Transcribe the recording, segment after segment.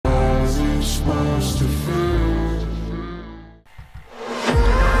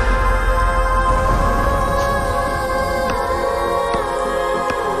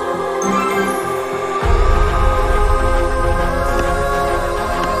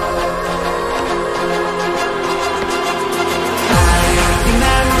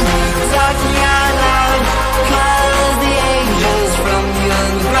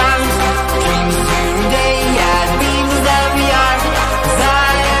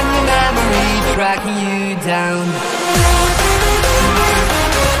tracking you down.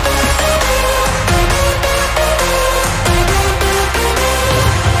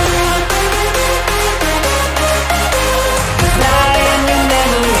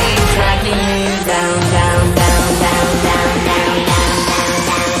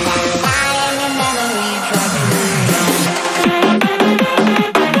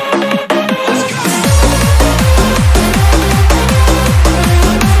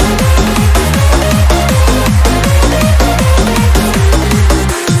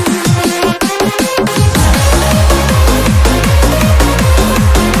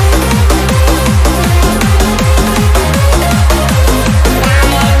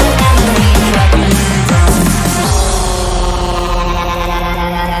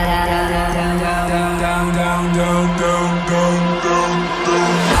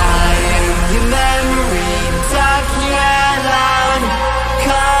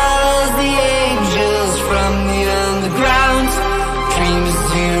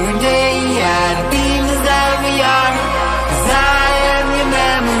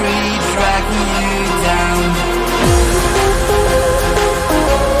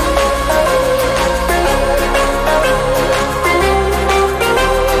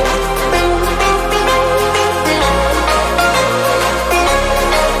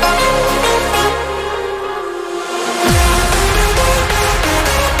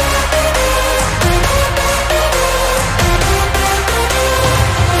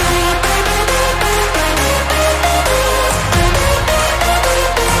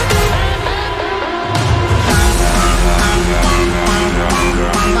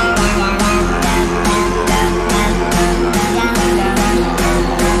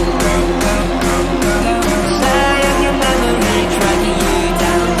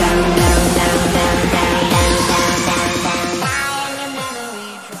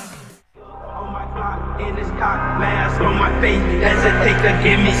 Hesitate to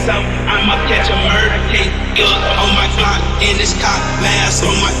give me some, I'ma catch a murder case. On my block, in this cop, mask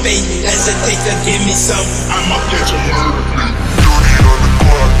on my face. Hesitate to give me some, I'ma catch a murder case. Dirty on the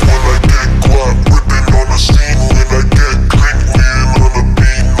clock when I get guap, whipping on the scene when I get click, wheel on the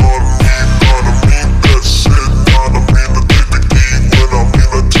beat, on me, that's it, not a mean to take the key, when I mean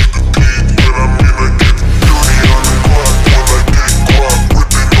I take the key, when I mean I get dirty on the clock when I get guap,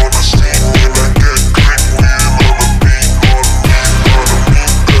 whipping on the scene when I get click, wheel on the beat, on me,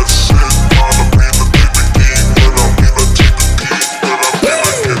 that's it, not a mean to take the key, when I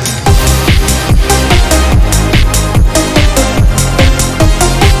mean I take the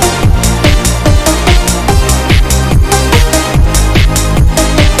key,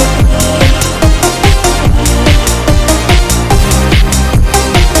 when I mean I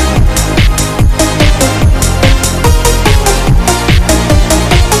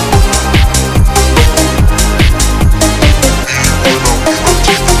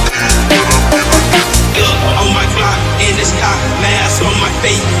get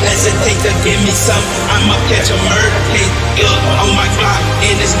hesitate to give me some, I'ma catch a murder case. On my block,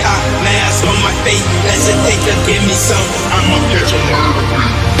 in this cop, mask on my face. Hesitate to give me some, I'ma catch a murder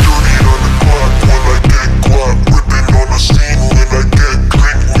case. Dirty on the clock when I get guap, whipping on the scene when I get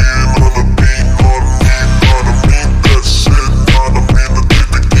click, wheel on the beat, on me, not a mean, that's it, not a mean to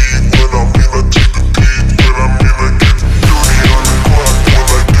take the key, when I mean I take the key, when I mean I get dirty on the clock when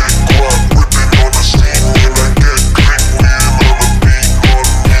I get guap, whipping on the scene when I get click, wheel on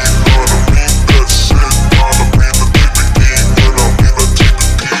the beat, on me,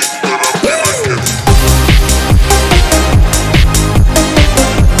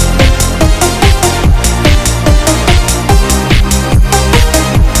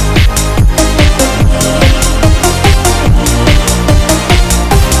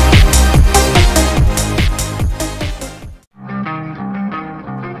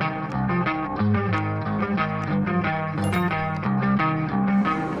 a mean, that's it, not a mean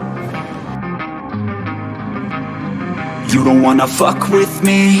to take the key, when I mean I take the key, when I mean I get You don't wanna fuck with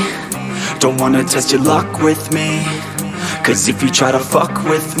me, don't wanna test your luck with me, cause if you try to fuck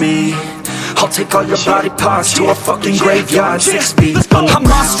with me, I'll take all your body parts to a fucking graveyard. 6 feet I'm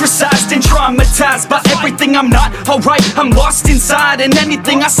ostracized and traumatized by everything I'm not. Alright, I'm lost inside, and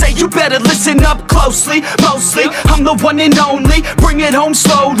anything I say you better listen up closely. Mostly, I'm the one and only, bring it home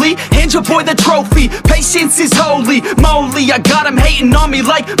slowly. Hand your boy the trophy, patience is holy moly. I got him hating on me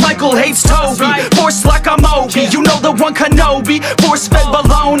like Michael hates Toby. Force like I'm Obi, you know the one Kenobi. Force fed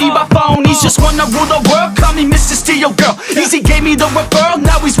baloney by phonies, just wanna rule the world, call me Mr. Steel Girl. Easy gave me the referral,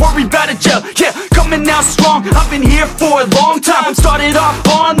 now he's worried about a jail. Yeah, coming out strong, I've been here for a long time. Started off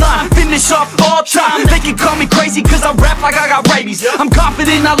online, finished finish off all time. They can call me crazy cause I rap like I got rabies. I'm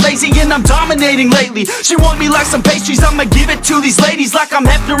confident, not lazy, and I'm dominating lately. She want me like some pastries, I'ma give it to these ladies like I'm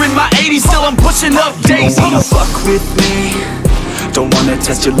Hefner in my 80s. Still I'm pushing up daisies. You don't wanna fuck with me, don't wanna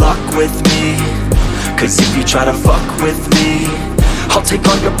test your luck with me, cause if you try to fuck with me, I'll take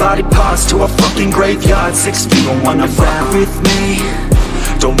all your body parts to a fucking graveyard. 6 feet. You don't wanna fuck with me,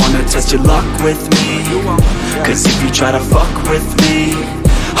 don't wanna test your luck with me, cause if you try to fuck with me,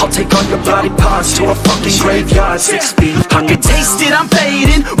 I'll take all your body parts to a fucking graveyard. 6 feet. I can taste it, I'm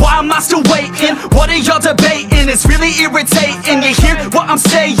fading. Why am I still waiting? What are y'all debating? It's really irritating. You hear what I'm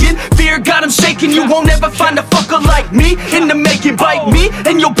saying? Fear got 'em shaking. You won't ever find a fucker like me in the making. Bite me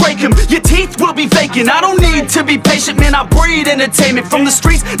and you'll break him. Your teeth will be vacant. I don't need to be patient, man. I breed entertainment from the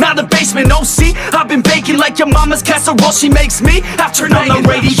streets, not the basement. No, see, I've been baking like your mama's casserole. She makes me. I've turned on the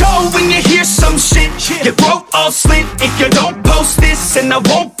radio when you hear some shit. Your throat all slit if you don't post this, and I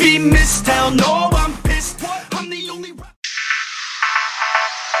won't be missed. Hell no, I'm pissed. I'm the only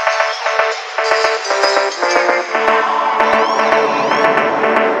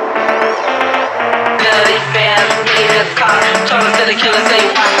Bloody fans, me in a car. Told us to the killer, say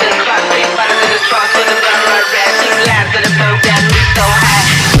you pop to the clock. They fight to the truck with the gun right back. These lads in the boat down.